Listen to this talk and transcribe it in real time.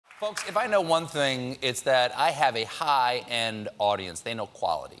Folks, if I know one thing, it's that I have a high-end audience. They know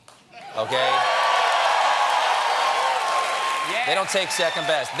quality, okay? Yeah. They don't take second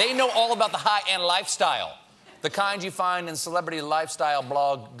best. They know all about the high-end lifestyle, the kind you find in celebrity lifestyle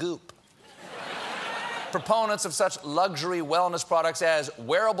blog Goop. Proponents of such luxury wellness products as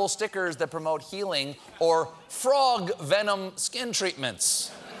wearable stickers that promote healing or frog venom skin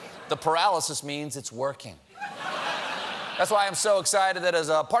treatments. The paralysis means it's working. That's why I'm so excited that as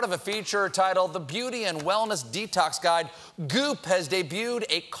a part of a feature titled The Beauty and Wellness Detox Guide, Goop has debuted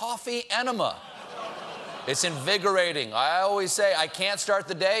a coffee enema. It's invigorating. I always say I can't start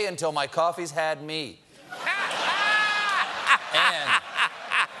the day until my coffee's had me. And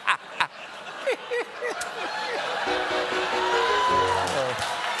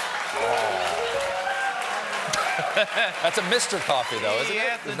that's a Mr. Coffee, though, isn't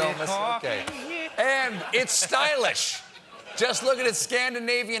it? There's no Mr. Okay. And it's stylish. Just look at its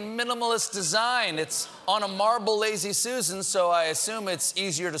Scandinavian minimalist design. It's on a marble Lazy Susan, so I assume it's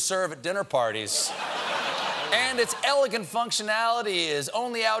easier to serve at dinner parties. And its elegant functionality is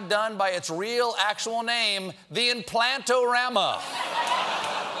only outdone by its real, actual name, the Implantorama.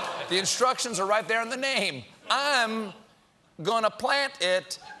 The instructions are right there in the name. I'm gonna plant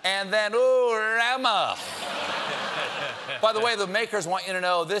it, and then, ooh, Rama. By the way, the makers want you to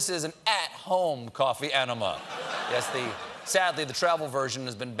know this is an at-home coffee enema. Yes, sadly, the travel version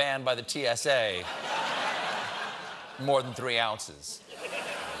has been banned by the TSA. More than 3 ounces.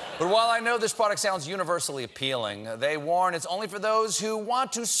 But while I know this product sounds universally appealing, they warn it's only for those who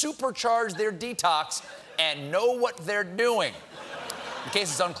want to supercharge their detox and know what they're doing. In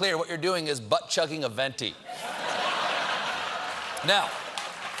case it's unclear, what you're doing is butt-chugging a venti. Now,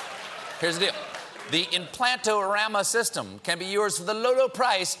 here's the deal. The Implantorama system can be yours for the low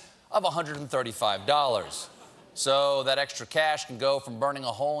price of $135. So that extra cash can go from burning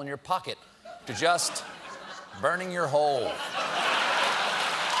a hole in your pocket to just burning your hole.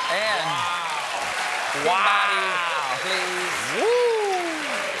 And somebody, please. Woo!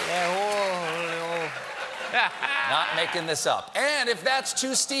 Not making this up. And if that's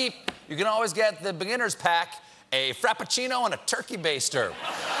too steep, you can always get the beginner's pack, a Frappuccino and a turkey baster.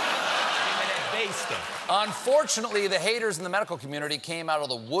 Unfortunately, the haters in the medical community came out of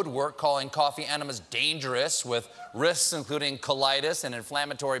the woodwork calling coffee enemas dangerous, with risks including colitis, an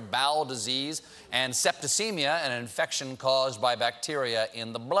inflammatory bowel disease, and septicemia, an infection caused by bacteria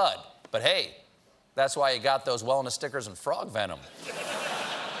in the blood. But hey, that's why you got those wellness stickers and frog venom.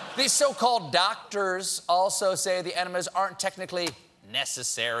 These so-called doctors also say the enemas aren't technically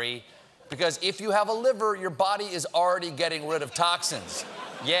necessary, because if you have a liver, your body is already getting rid of toxins.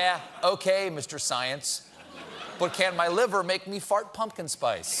 Yeah, okay, Mr. Science. But can my liver make me fart pumpkin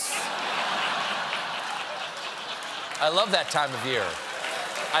spice? I love that time of year.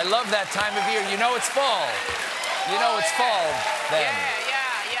 I love that time of year. You know it's fall. You know it's fall then. Yeah.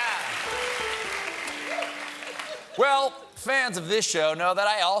 Well, fans of this show know that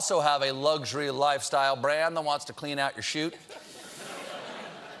I also have a luxury lifestyle brand that wants to clean out your chute.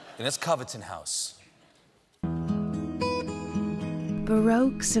 And it's Covetton House.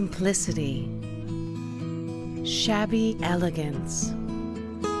 Baroque simplicity, shabby elegance.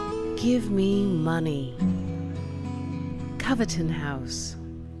 Give me money. Covetton House.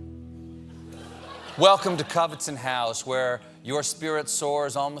 Welcome to Covetton House, where your spirit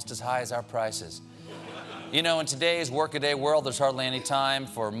soars almost as high as our prices. You know, in today's workaday world, there's hardly any time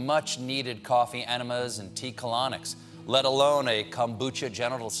for much-needed coffee enemas and tea colonics, let alone a kombucha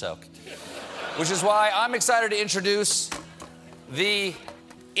genital soak. Which is why I'm excited to introduce the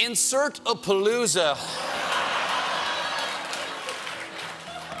Insert-a-Palooza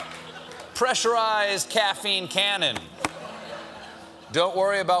pressurized caffeine cannon. Don't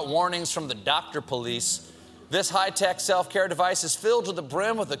worry about warnings from the doctor police. This high-tech self-care device is filled to the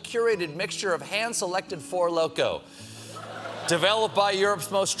brim with a curated mixture of hand-selected Four Loko. Developed by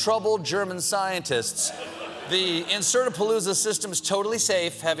Europe's most troubled German scientists, the Insert-a-Palooza system is totally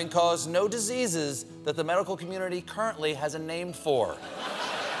safe, having caused no diseases that the medical community currently has a name for.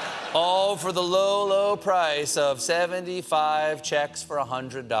 All for the low, low price of 75 checks for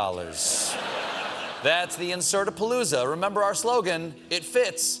 $100. That's the Insert-a-Palooza. Remember our slogan, it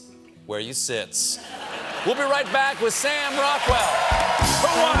fits where you sits. We'll be right back with Sam Rockwell. Who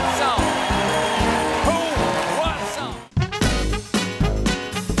wants some?